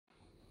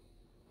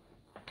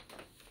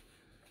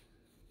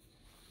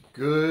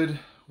Good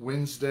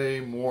Wednesday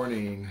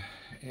morning,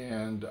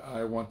 and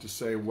I want to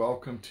say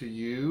welcome to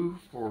you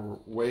for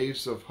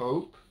Waves of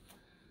Hope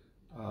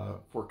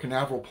for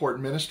Canaveral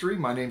Port Ministry.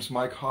 My name's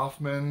Mike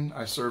Hoffman.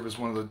 I serve as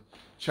one of the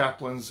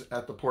chaplains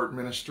at the Port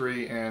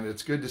Ministry, and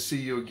it's good to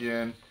see you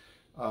again.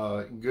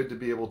 Good to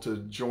be able to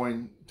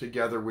join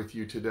together with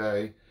you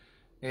today,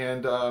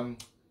 and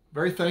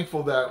very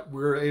thankful that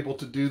we're able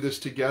to do this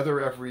together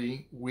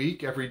every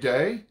week, every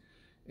day.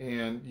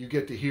 And you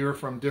get to hear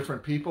from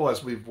different people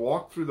as we've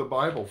walked through the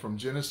Bible from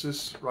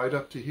Genesis right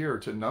up to here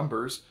to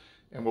Numbers.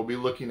 And we'll be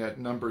looking at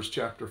Numbers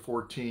chapter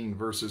 14,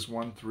 verses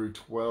 1 through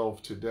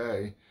 12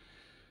 today.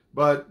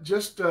 But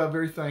just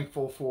very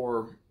thankful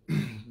for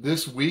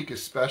this week,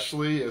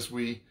 especially as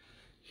we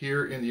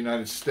here in the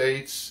United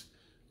States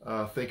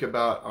think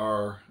about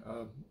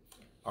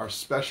our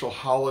special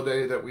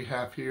holiday that we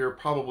have here,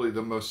 probably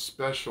the most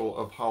special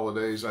of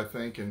holidays, I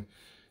think,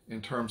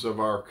 in terms of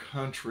our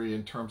country,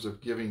 in terms of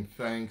giving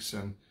thanks,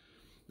 and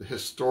the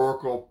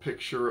historical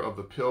picture of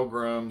the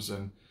pilgrims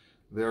and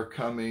their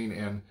coming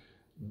and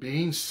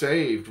being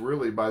saved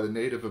really by the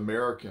Native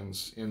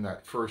Americans in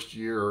that first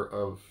year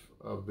of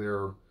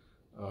their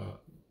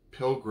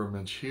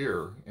pilgrimage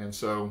here. And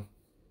so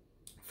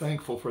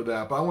thankful for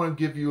that. But I want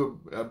to give you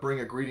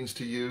bring a greetings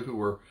to you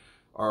who are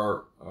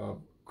our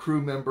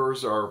crew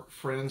members, our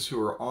friends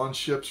who are on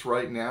ships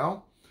right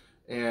now,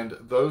 and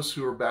those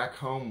who are back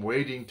home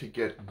waiting to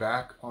get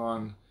back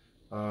on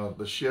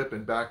the ship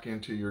and back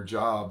into your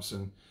jobs.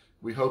 And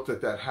we hope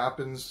that that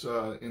happens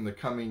in the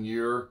coming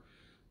year.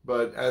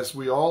 But as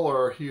we all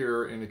are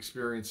here and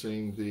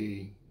experiencing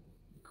the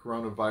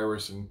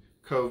coronavirus and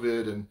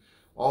COVID and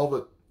all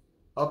the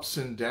ups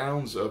and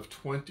downs of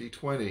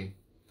 2020,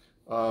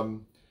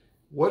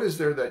 what is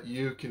there that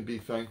you can be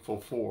thankful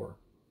for?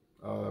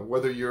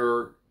 Whether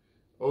you're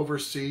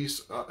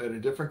overseas in a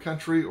different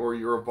country, or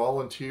you're a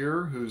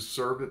volunteer who's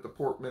served at the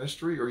Port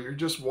Ministry, or you're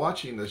just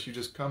watching this, you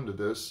just come to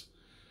this.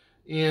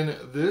 In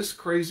this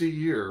crazy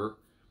year,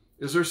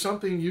 is there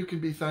something you can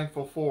be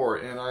thankful for?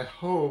 And I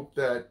hope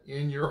that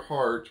in your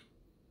heart,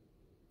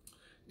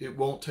 it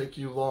won't take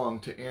you long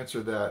to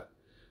answer that.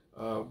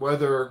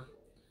 Whether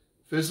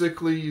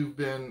physically you've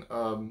been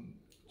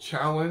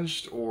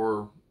challenged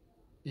or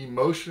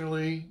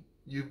emotionally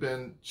you've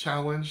been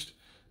challenged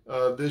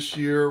this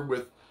year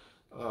with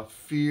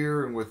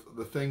fear and with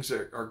the things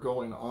that are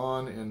going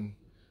on,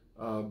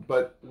 and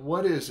but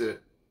what is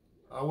it?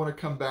 I want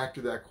to come back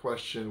to that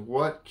question.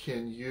 What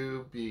can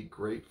you be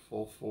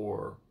grateful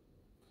for?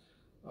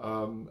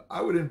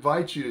 I would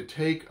invite you to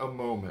take a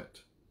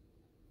moment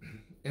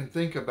and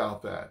think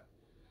about that.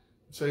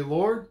 Say,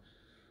 Lord,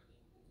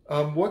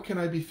 what can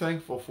I be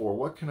thankful for?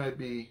 What can I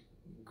be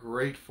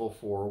grateful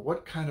for?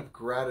 What kind of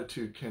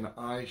gratitude can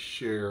I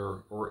share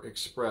or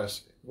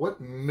express? What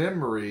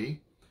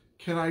memory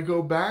can I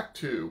go back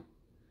to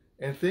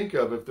and think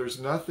of? If there's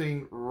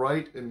nothing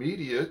right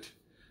immediate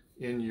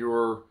in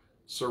your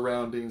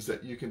surroundings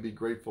that you can be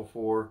grateful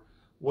for,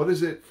 what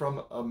is it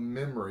from a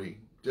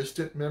memory,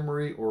 distant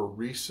memory or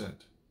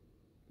recent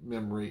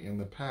memory in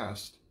the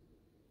past?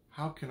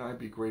 How can I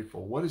be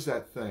grateful? What is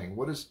that thing?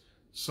 What is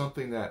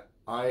something that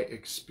I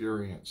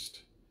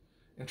experienced?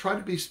 And try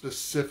to be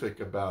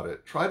specific about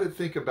it. Try to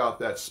think about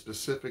that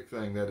specific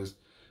thing that is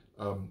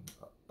a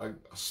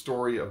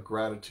story of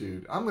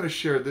gratitude. I'm going to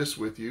share this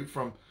with you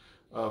from,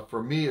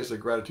 for me, as a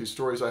gratitude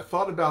story. As I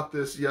thought about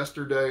this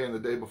yesterday and the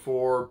day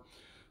before,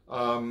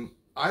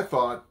 I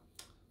thought,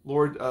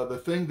 Lord,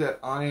 the thing that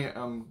I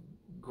am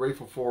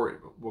grateful for,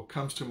 what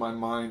comes to my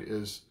mind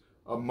is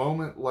a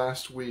moment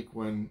last week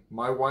when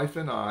my wife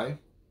and I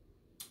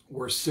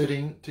were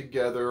sitting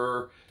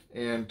together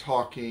and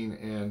talking,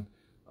 and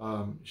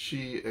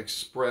she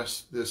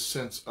expressed this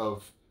sense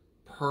of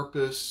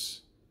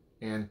purpose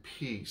and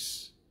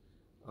peace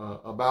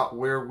about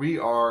where we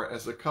are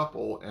as a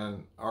couple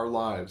and our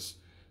lives.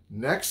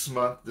 Next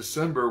month,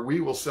 December, we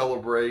will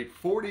celebrate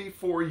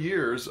 44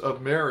 years of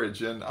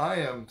marriage, and I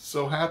am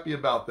so happy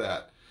about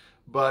that.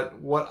 But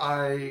what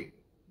I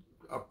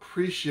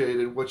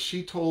appreciated, what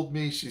she told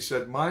me, she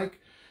said, Mike,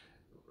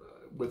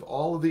 with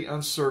all of the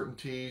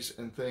uncertainties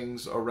and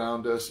things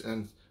around us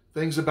and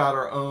things about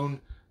our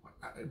own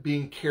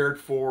being cared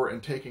for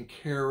and taken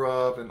care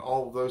of and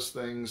all of those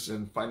things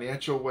in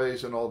financial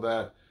ways and all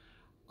that,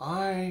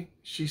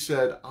 she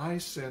said, I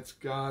sense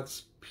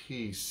God's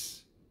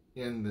peace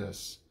in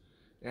this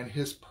and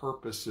his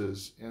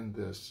purposes in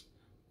this,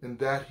 and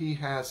that he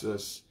has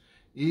us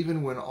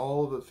even when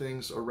all of the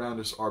things around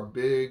us are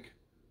big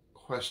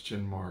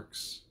question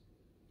marks.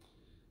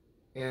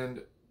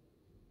 And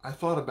I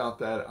thought about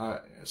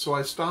that. So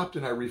I stopped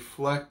and I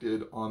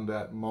reflected on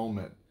that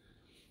moment,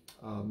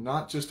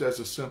 not just as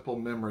a simple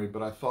memory,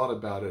 but I thought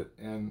about it,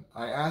 and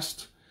I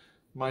asked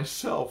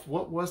myself,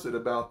 what was it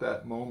about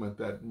that moment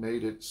that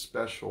made it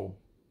special?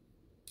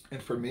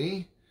 And for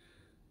me,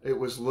 it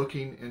was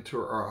looking into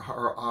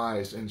her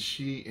eyes and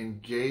she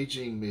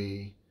engaging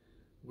me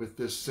with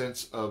this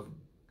sense of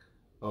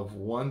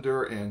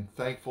wonder and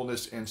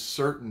thankfulness and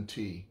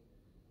certainty.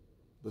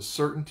 The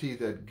certainty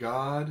that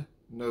God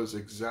knows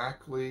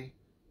exactly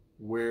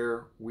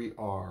where we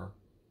are.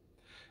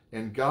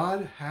 And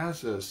God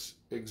has us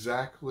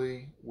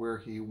exactly where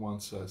he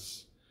wants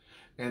us.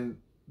 And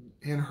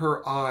in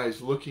her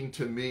eyes, looking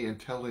to me and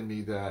telling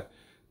me that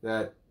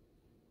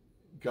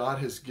God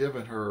has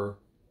given her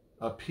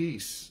a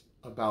peace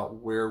about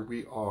where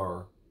we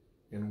are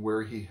and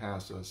where he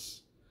has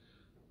us.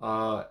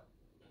 I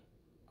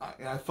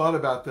thought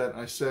about that,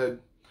 and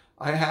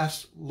I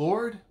asked,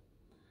 Lord,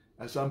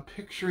 as I'm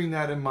picturing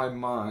that in my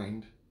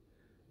mind,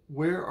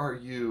 where are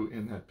you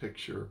in that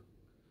picture?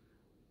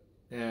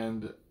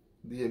 And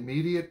the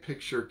immediate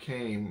picture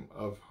came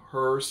of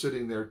her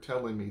sitting there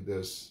telling me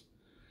this,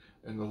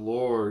 and the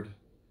Lord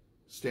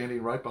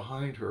standing right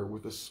behind her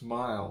with a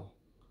smile,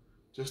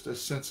 just a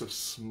sense of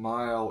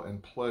smile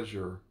and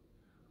pleasure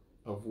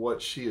of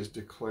what she is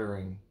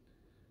declaring.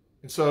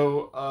 And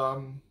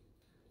so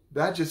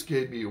that just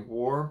gave me a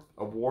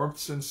warmth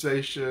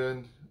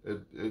sensation.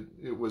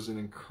 It was an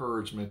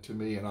encouragement to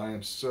me, and I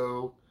am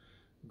so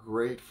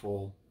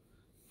grateful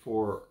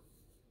for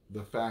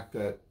the fact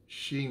that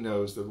she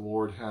knows that the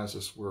Lord has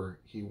us where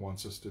he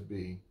wants us to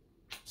be.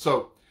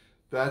 So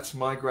that's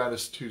my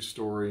gratitude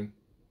story.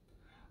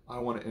 I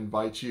want to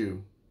invite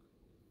you,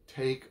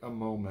 take a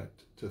moment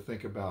to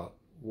think about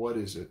what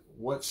is it,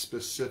 what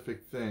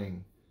specific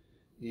thing,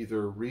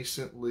 either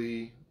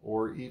recently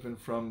or even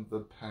from the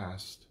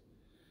past,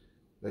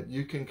 that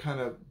you can kind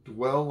of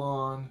dwell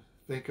on,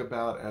 think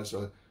about as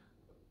a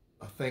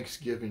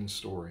Thanksgiving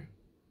story.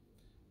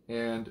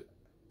 And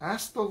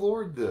ask the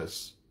Lord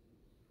this,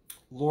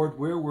 Lord,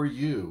 where were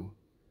you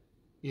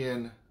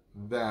in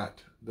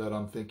that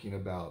I'm thinking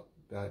about,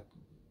 that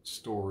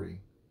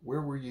story?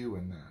 Where were you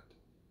in that?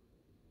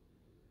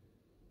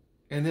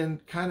 And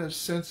then kind of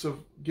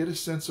get a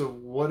sense of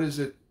what is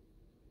it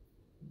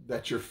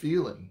that you're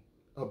feeling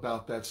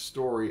about that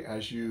story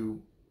as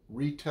you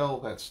retell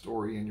that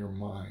story in your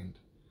mind.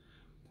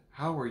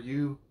 How are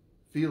you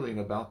feeling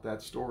about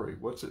that story?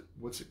 What's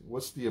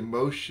the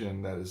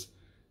emotion that is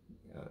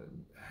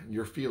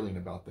you're feeling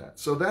about that?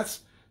 So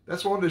that's why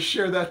I wanted to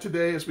share that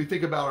today as we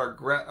think about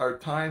our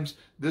times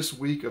this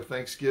week of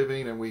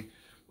Thanksgiving, and we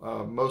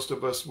most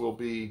of us will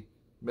be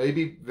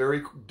maybe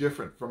very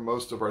different from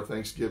most of our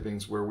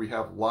Thanksgivings where we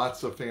have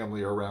lots of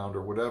family around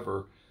or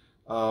whatever,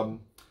 and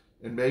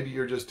maybe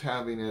you're just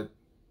having it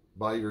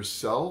by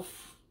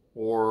yourself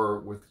or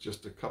with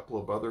just a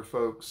couple of other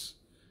folks.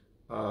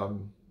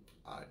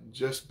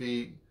 Just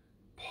be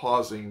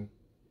pausing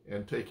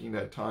and taking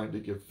that time to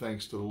give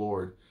thanks to the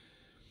Lord.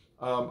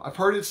 I've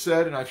heard it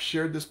said, and I've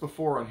shared this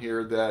before on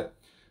here, that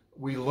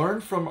we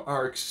learn from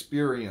our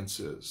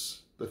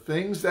experiences. The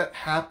things that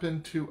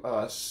happen to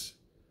us,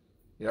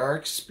 our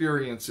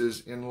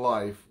experiences in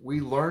life, we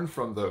learn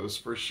from those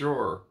for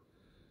sure.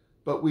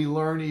 But we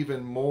learn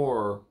even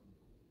more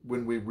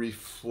when we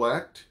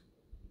reflect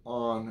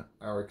on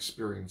our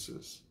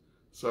experiences.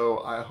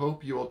 So I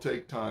hope you will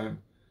take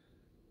time,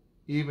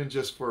 even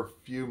just for a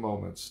few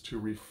moments, to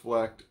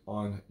reflect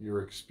on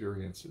your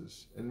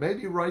experiences and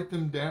maybe write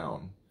them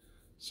down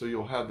so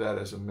you'll have that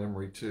as a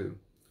memory too.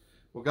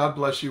 Well, God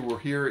bless you. We're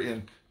here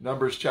in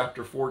Numbers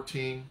chapter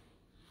 14,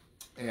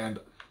 and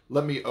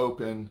let me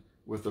open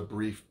with a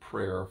brief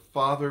prayer.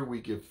 Father,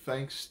 we give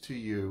thanks to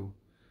you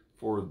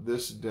for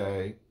this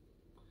day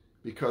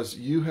because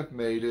you have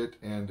made it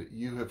and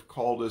you have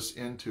called us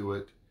into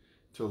it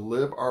to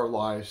live our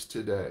lives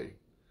today,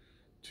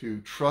 to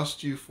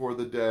trust you for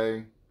the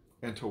day,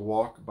 and to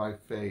walk by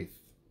faith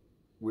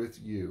with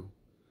you.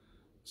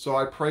 So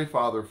I pray,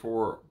 Father,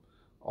 for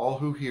all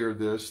who hear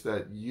this,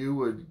 that you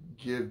would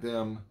give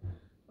them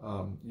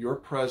your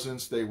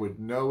presence. They would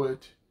know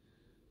it.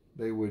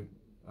 They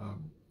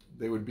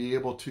would be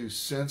able to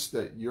sense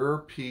that your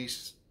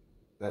peace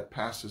that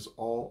passes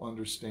all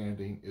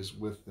understanding is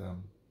with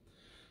them.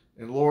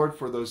 And Lord,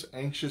 for those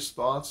anxious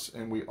thoughts,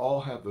 and we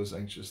all have those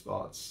anxious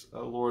thoughts,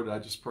 Lord, I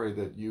just pray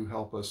that you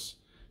help us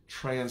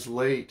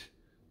translate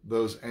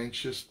those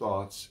anxious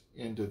thoughts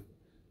into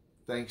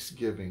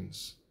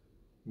thanksgivings,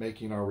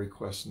 making our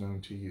requests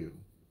known to you,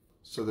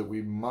 so that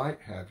we might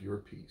have your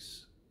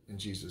peace. In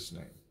Jesus'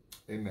 name,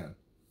 amen.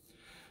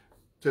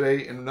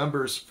 Today in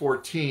Numbers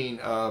 14,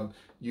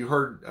 you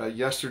heard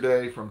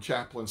yesterday from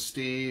Chaplain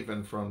Steve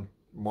and from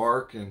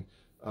Mark and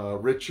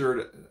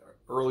Richard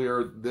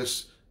earlier,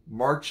 this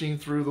marching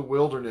through the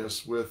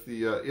wilderness with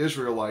the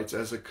Israelites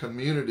as a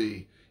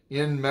community,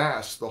 en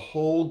masse, the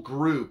whole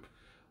group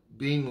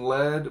being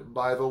led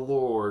by the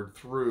Lord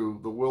through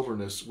the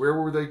wilderness. Where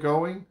were they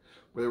going?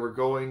 They were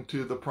going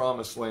to the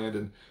promised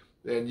land.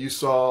 And you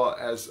saw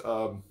as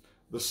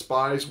the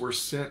spies were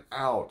sent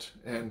out.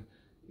 And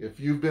if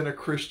you've been a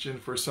Christian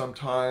for some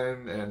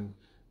time, and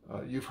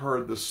you've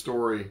heard the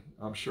story,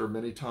 I'm sure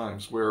many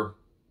times, where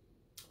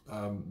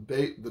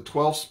the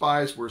 12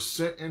 spies were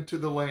sent into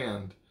the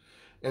land,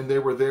 and they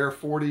were there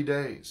 40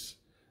 days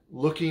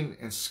looking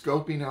and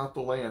scoping out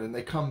the land. And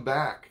they come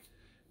back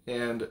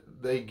and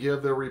they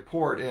give their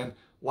report. And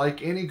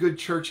like any good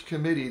church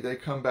committee, they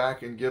come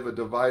back and give a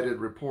divided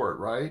report,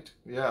 right?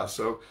 Yeah,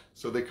 so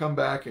they come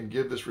back and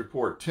give this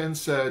report. 10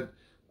 said,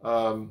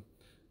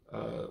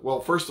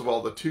 well, first of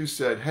all, the two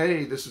said,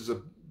 hey, this is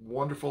a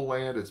wonderful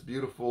land. It's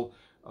beautiful.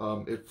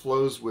 It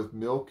flows with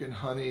milk and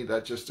honey.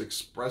 That just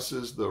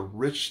expresses the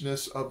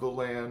richness of the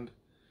land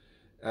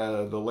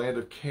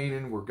of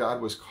Canaan, where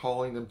God was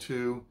calling them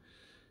to.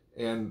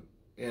 And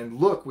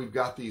look, we've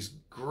got these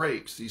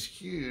grapes, these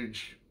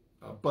huge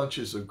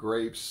bunches of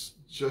grapes,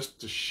 just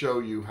to show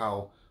you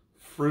how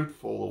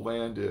fruitful the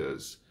land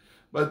is.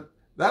 But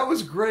that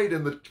was great,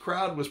 and the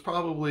crowd was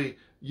probably,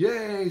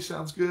 yay,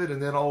 sounds good.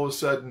 And then all of a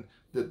sudden,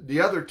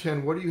 the other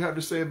 10, what do you have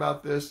to say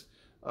about this?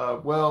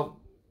 Well,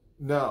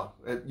 no,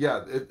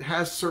 it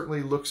has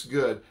certainly looks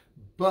good,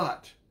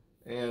 but,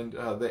 and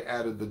they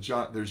added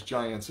there's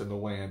giants in the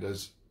land,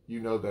 as you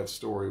know that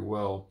story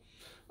well.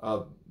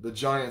 The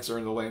giants are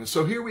in the land. And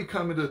so here we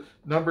come into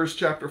Numbers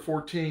chapter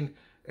 14,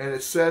 and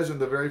it says in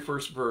the very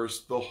first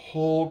verse, the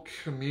whole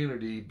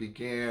community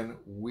began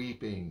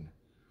weeping,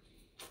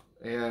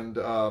 and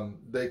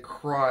they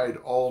cried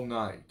all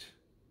night.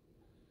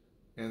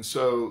 And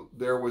so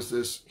there was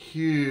this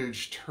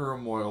huge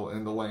turmoil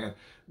in the land.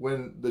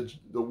 When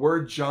the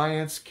word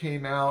giants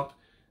came out,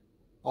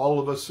 all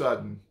of a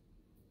sudden,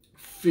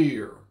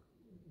 fear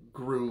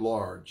grew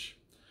large.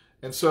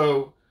 And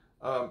so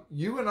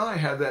you and I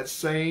have that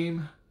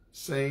same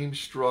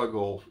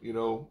struggle. You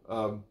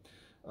know,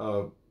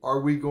 are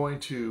we going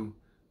to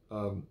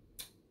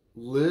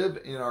live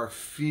in our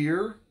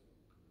fear,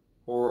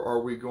 or are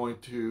we going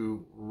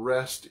to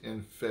rest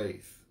in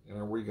faith? And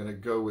are we going to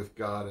go with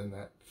God in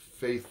that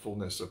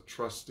faithfulness of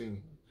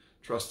trusting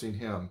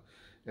Him?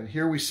 And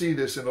here we see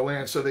this in the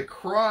land. So they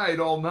cried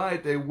all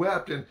night, they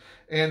wept, and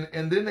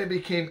then they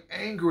became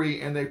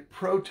angry, and they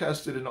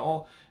protested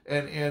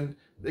and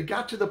they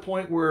got to the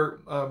point where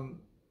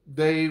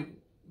they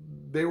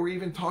were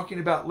even talking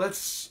about, let's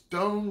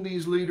stone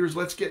these leaders,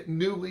 let's get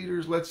new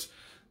leaders,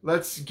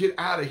 let's get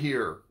out of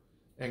here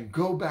and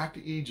go back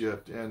to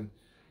Egypt. And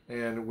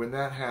when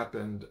that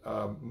happened,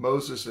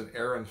 Moses and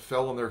Aaron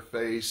fell on their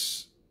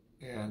face,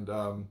 and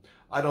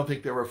I don't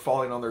think they were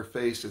falling on their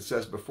face, it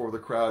says, before the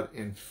crowd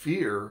in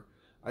fear.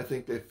 I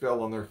think they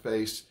fell on their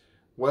face,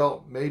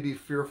 well, maybe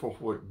fearful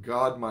for what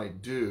God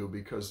might do,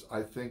 because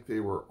I think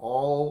they were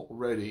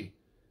already,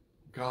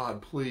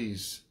 God,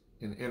 please,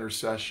 in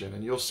intercession.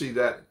 And you'll see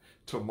that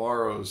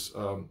tomorrow's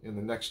in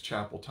the next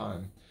chapel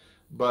time.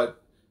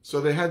 But so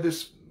they had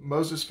this,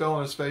 Moses fell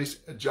on his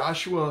face.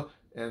 Joshua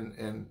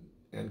and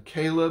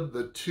Caleb,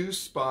 the two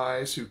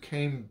spies who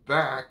came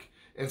back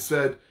and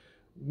said,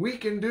 we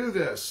can do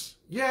this.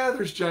 Yeah,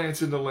 there's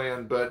giants in the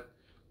land, but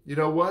you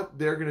know what?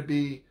 They're going to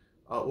be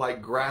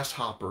like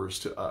grasshoppers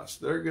to us.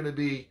 They're going to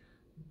be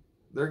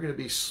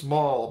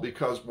small,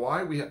 because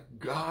why? We have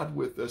God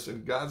with us,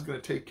 and God's going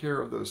to take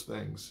care of those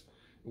things.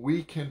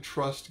 We can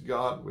trust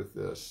God with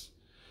this.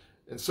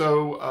 And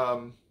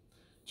so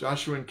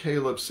Joshua and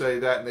Caleb say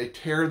that, and they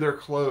tear their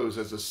clothes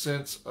as a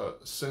sense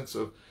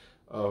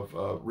of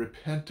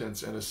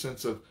repentance, and a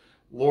sense of,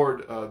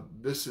 Lord,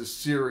 this is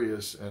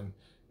serious,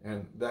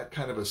 and that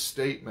kind of a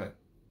statement.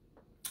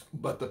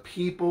 But the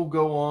people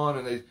go on,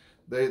 and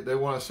they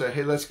want to say,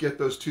 hey, let's get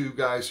those two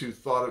guys who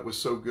thought it was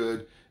so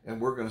good, and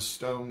we're going to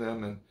stone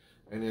them.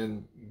 And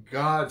then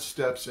God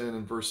steps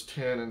in verse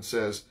 10 and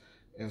says,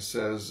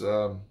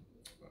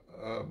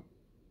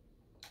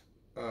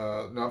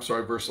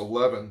 verse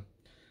 11,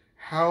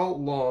 how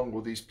long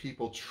will these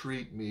people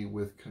treat me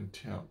with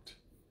contempt?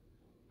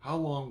 How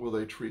long will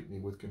they treat me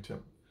with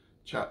contempt?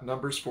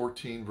 Numbers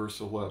 14, verse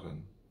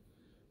 11.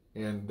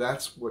 And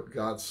that's what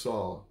God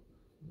saw,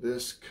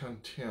 this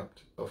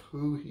contempt of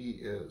who He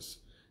is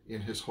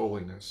in His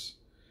holiness.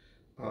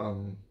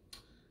 And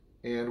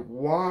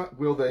why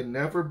will they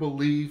never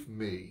believe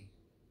me?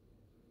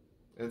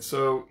 And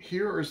so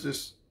here is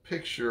this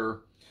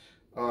picture,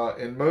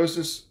 and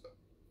Moses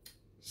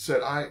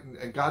said,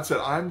 and God said,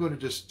 I'm going to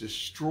just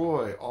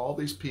destroy all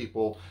these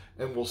people,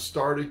 and we'll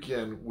start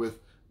again with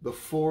the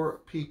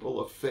four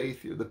people of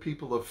faith here, the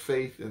people of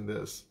faith in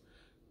this.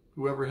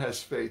 Whoever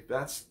has faith,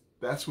 that's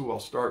who I'll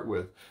start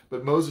with.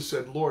 But Moses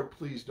said, Lord,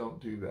 please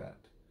don't do that.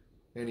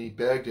 And he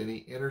begged and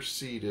he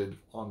interceded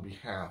on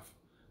behalf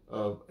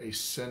of a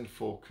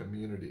sinful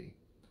community,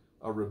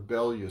 a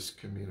rebellious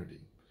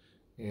community.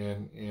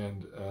 And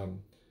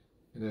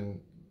then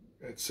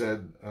it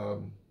said,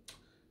 and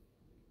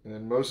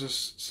then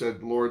Moses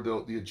said, Lord,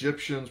 the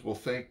Egyptians will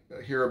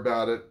hear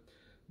about it.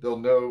 They'll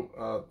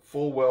know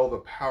full well the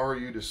power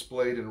you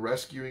displayed in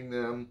rescuing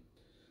them.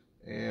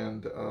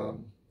 And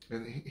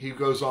he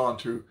goes on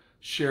to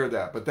share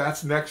that. But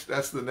that's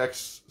the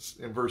next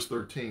in verse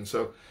 13.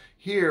 So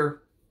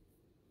here,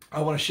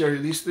 I want to share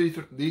these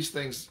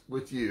things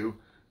with you.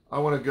 I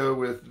want to go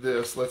with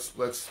this.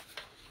 Let's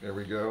there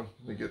we go.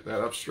 Let me get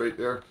that up straight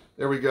there.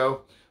 There we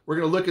go. We're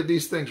going to look at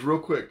these things real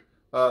quick.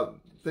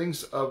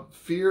 Things of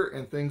fear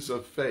and things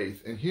of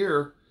faith. And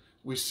here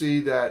we see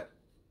that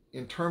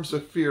in terms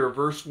of fear,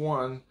 verse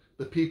 1,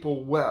 the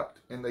people wept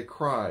and they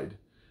cried.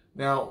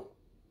 Now,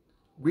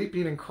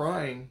 weeping and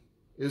crying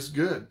is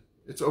good.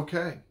 It's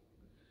okay.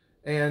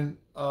 And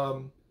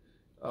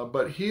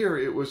but here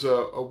it was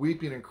a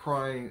weeping and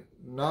crying,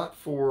 not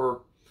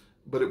for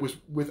but it was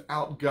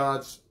without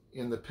God's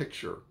in the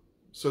picture.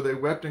 So they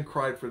wept and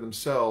cried for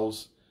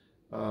themselves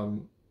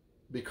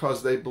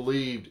because they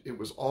believed it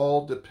was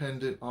all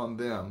dependent on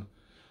them.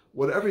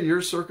 Whatever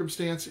your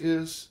circumstance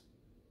is,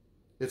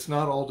 it's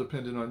not all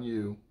dependent on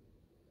you.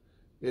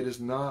 It is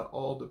not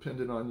all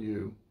dependent on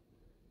you.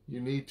 You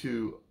need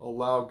to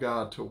allow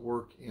God to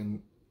work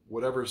in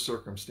whatever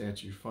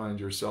circumstance you find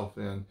yourself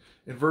in.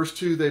 In verse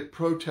 2, they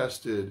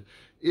protested,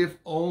 if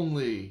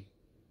only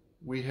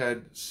we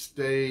had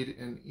stayed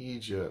in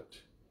Egypt.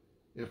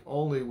 If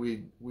only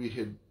we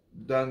had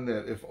done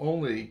that. If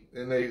only,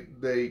 and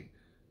they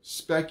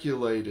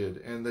speculated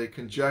and they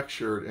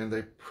conjectured and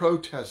they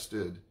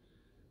protested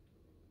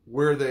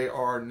where they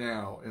are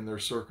now in their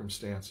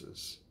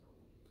circumstances.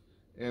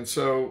 And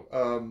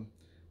so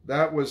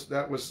that was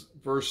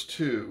verse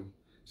 2.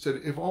 It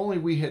said, if only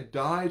we had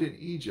died in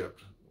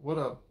Egypt. What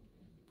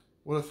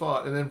a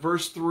thought. And then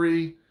verse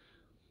 3,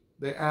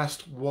 they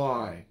asked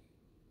why.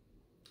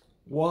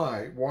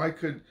 Why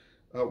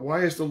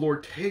is the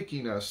Lord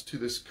taking us to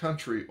this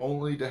country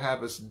only to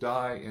have us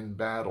die in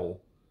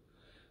battle?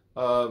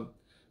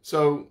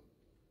 So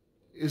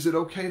is it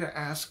okay to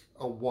ask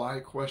a why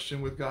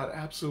question with God?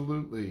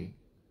 Absolutely.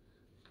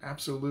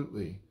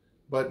 Absolutely.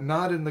 But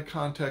not in the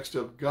context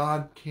of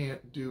God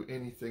can't do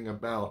anything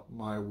about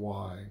my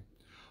why.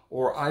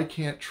 Or I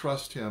can't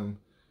trust him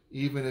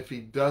even if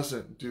he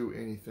doesn't do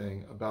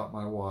anything about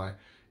my why.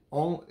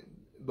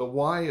 The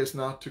why is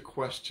not to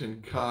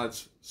question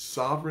God's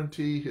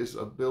sovereignty, his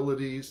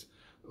abilities,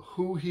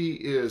 who he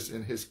is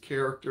in his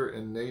character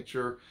and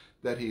nature,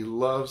 that he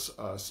loves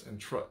us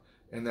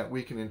and that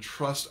we can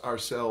entrust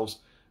ourselves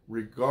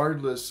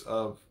regardless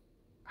of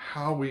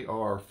how we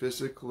are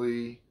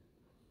physically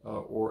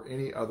or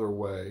any other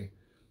way.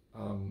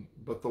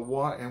 But the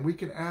why, and we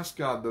can ask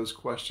God those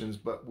questions,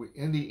 but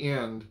in the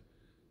end,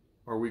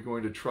 are we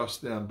going to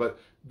trust them? But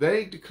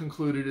they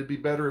concluded it'd be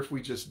better if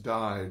we just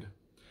died.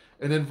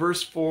 And in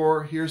verse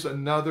 4, here's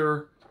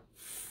another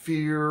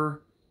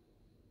fear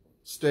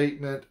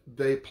statement.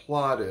 They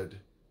plotted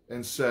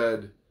and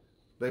said,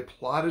 they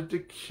plotted to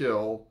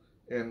kill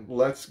and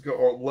let's go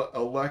or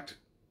elect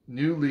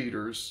new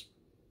leaders.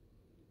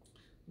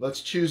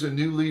 Let's choose a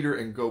new leader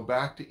and go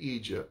back to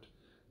Egypt.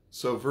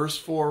 So verse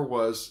 4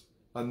 was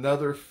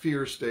another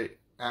fear state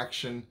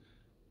action.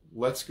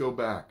 Let's go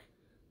back.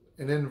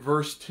 And in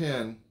verse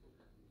 10,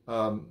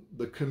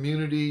 the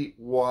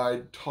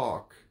community-wide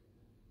talk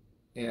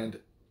and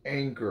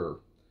anger.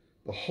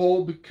 The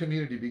whole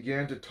community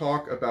began to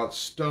talk about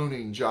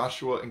stoning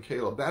Joshua and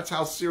Caleb. That's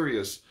how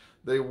serious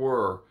they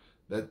were,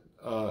 that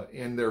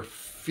in their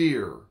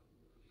fear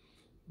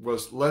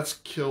was, let's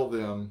kill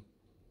them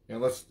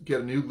and let's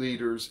get new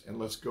leaders and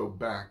let's go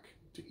back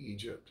to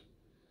Egypt,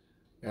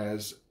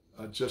 as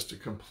just a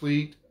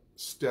complete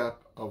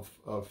step of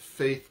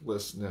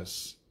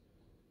faithlessness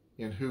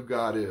in who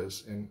God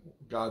is and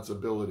God's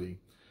ability.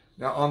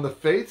 Now, on the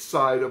faith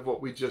side of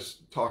what we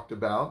just talked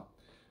about,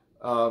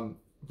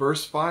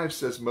 verse 5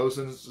 says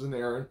Moses and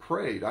Aaron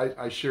prayed.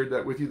 I shared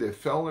that with you. They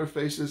fell on their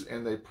faces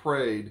and they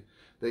prayed.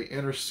 They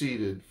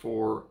interceded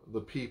for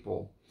the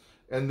people.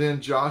 And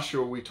then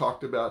Joshua, we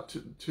talked about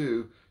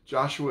too.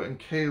 Joshua and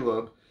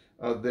Caleb,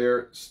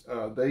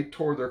 they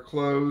tore their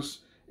clothes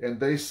and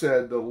they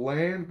said, the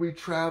land we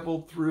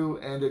traveled through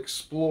and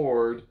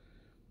explored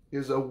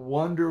is a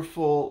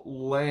wonderful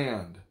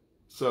land.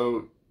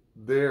 So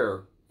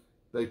there,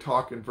 they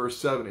talk in verse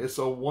 7, it's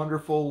a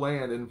wonderful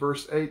land. In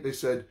verse 8, they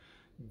said,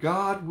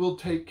 God will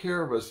take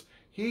care of us.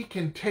 He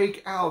can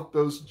take out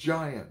those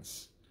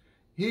giants.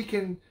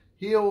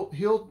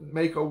 He'll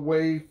make a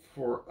way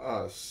for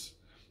us.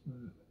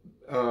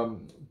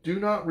 Do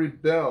not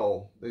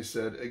rebel, they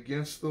said,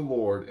 against the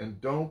Lord,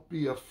 and don't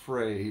be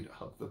afraid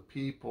of the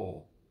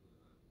people.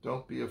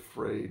 Don't be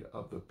afraid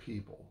of the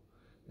people.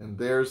 And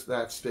there's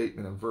that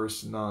statement in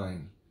verse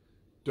 9.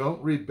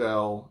 Don't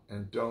rebel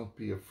and don't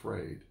be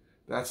afraid.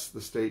 That's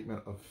the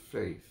statement of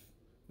faith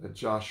that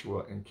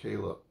Joshua and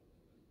Caleb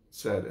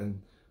said.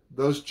 And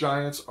those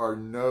giants are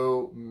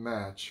no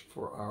match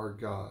for our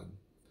God.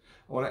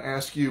 I want to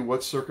ask you,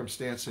 what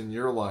circumstance in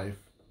your life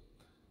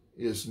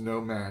is no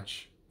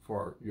match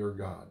for your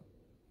God,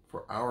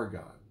 for our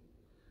God,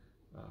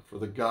 for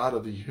the God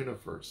of the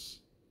universe?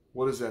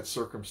 What is that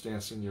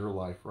circumstance in your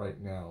life right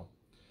now?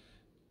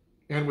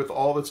 And with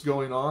all that's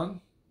going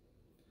on,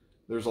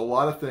 there's a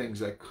lot of things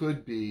that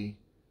could be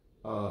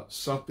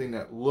something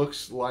that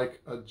looks like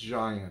a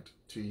giant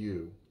to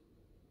you.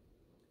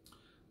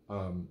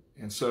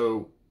 And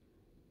so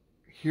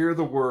hear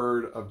the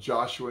word of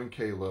Joshua and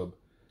Caleb.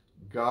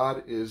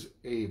 God is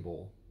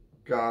able.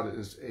 God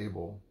is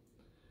able.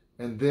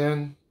 And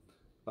then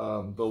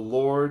the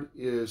Lord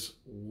is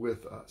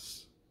with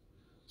us.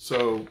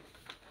 So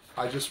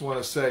I just want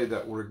to say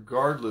that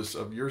regardless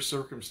of your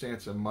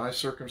circumstance and my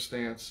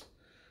circumstance,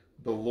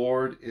 the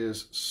Lord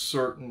is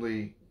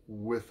certainly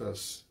with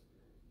us,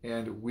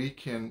 and we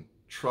can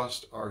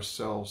trust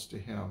ourselves to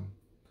him.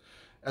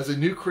 As a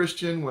new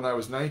Christian, when I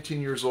was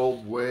 19 years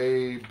old,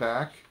 way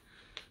back,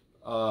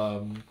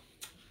 one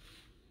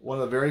of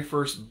the very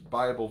first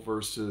Bible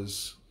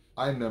verses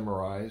I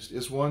memorized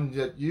is one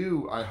that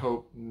you, I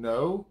hope,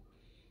 know.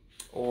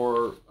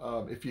 Or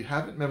if you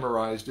haven't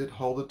memorized it,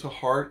 hold it to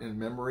heart and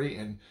memory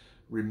and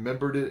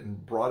remembered it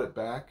and brought it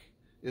back,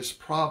 is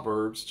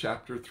Proverbs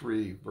chapter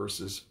 3,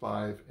 verses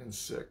 5 and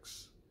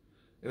 6.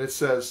 And it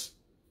says,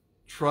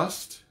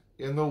 "Trust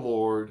in the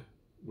Lord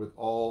with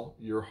all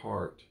your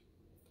heart,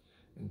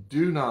 and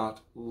do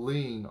not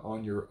lean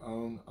on your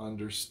own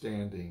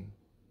understanding.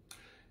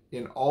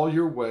 In all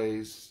your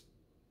ways,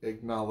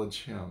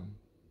 acknowledge him.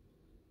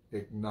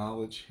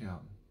 Acknowledge him,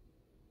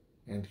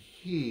 and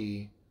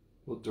he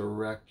will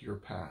direct your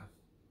path."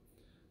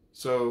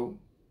 So,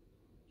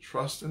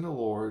 trust in the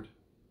Lord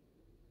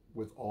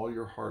with all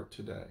your heart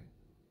today.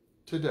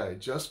 Today,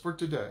 just for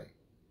today.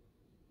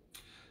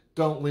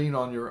 Don't lean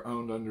on your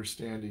own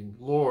understanding.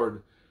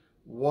 Lord,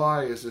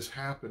 why is this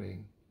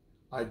happening?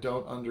 I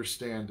don't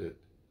understand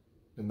it.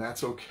 And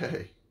that's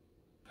okay.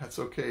 That's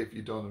okay if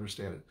you don't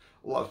understand it.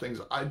 A lot of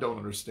things I don't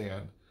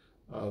understand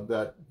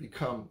that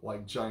become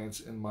like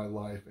giants in my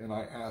life, and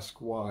I ask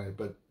why.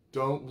 But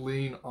don't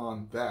lean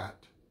on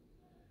that.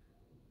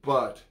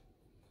 But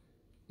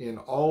in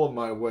all of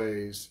my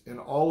ways, in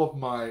all of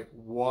my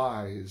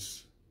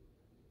whys,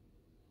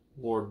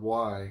 Lord,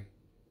 why?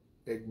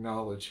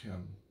 Acknowledge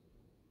him,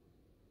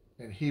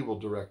 and he will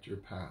direct your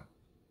path.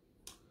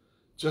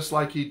 Just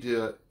like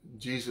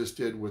Jesus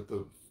did with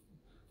the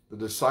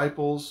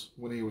disciples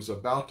when he was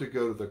about to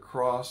go to the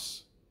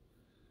cross.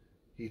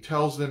 He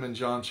tells them in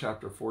John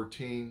chapter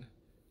 14,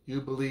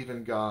 "You believe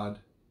in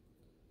God,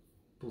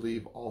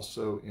 believe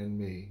also in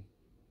me.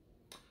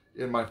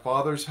 In my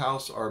Father's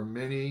house are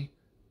many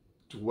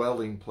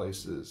dwelling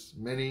places,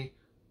 many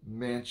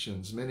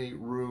mansions, many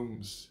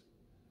rooms,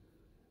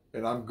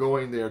 and I'm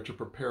going there to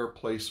prepare a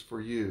place for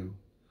you,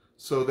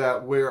 so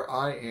that where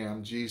I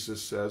am,"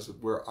 Jesus says,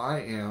 "where I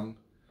am,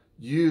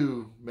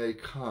 you may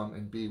come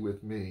and be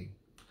with me.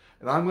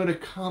 And I'm going to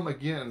come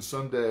again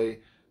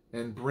someday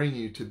and bring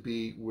you to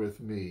be with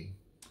me."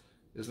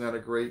 Isn't that a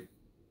great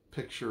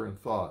picture and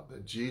thought,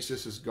 that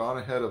Jesus has gone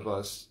ahead of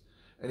us,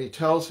 and he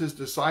tells his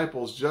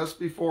disciples just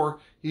before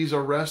he's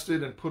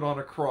arrested and put on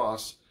a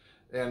cross,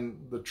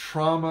 and the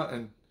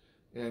trauma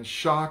and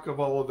shock of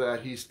all of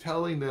that, he's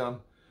telling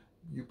them,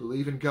 "You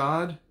believe in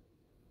God?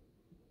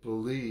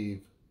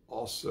 Believe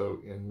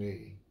also in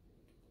me,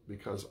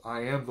 because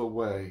I am the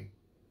way,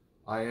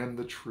 I am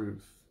the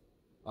truth,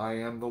 I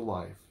am the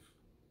life,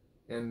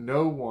 and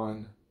no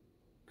one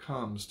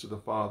comes to the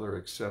Father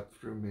except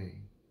through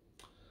me."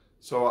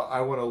 So I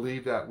want to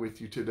leave that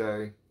with you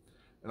today.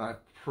 And I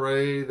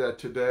pray that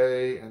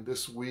today and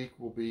this week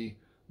will be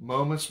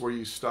moments where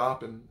you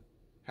stop and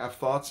have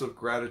thoughts of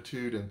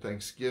gratitude and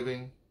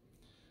thanksgiving.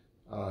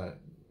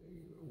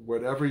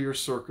 Whatever your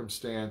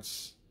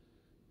circumstance,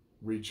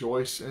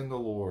 rejoice in the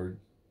Lord,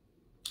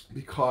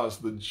 because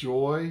the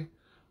joy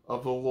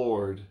of the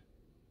Lord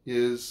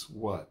is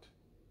what?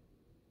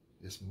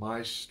 Is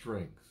my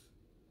strength.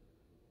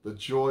 The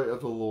joy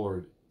of the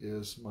Lord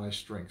is my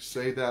strength.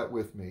 Say that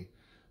with me.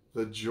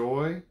 The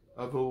joy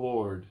of the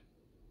Lord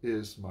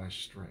is my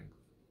strength.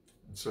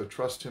 And so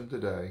trust him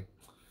today.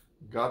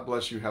 God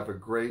bless you. Have a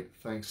great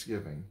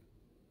Thanksgiving.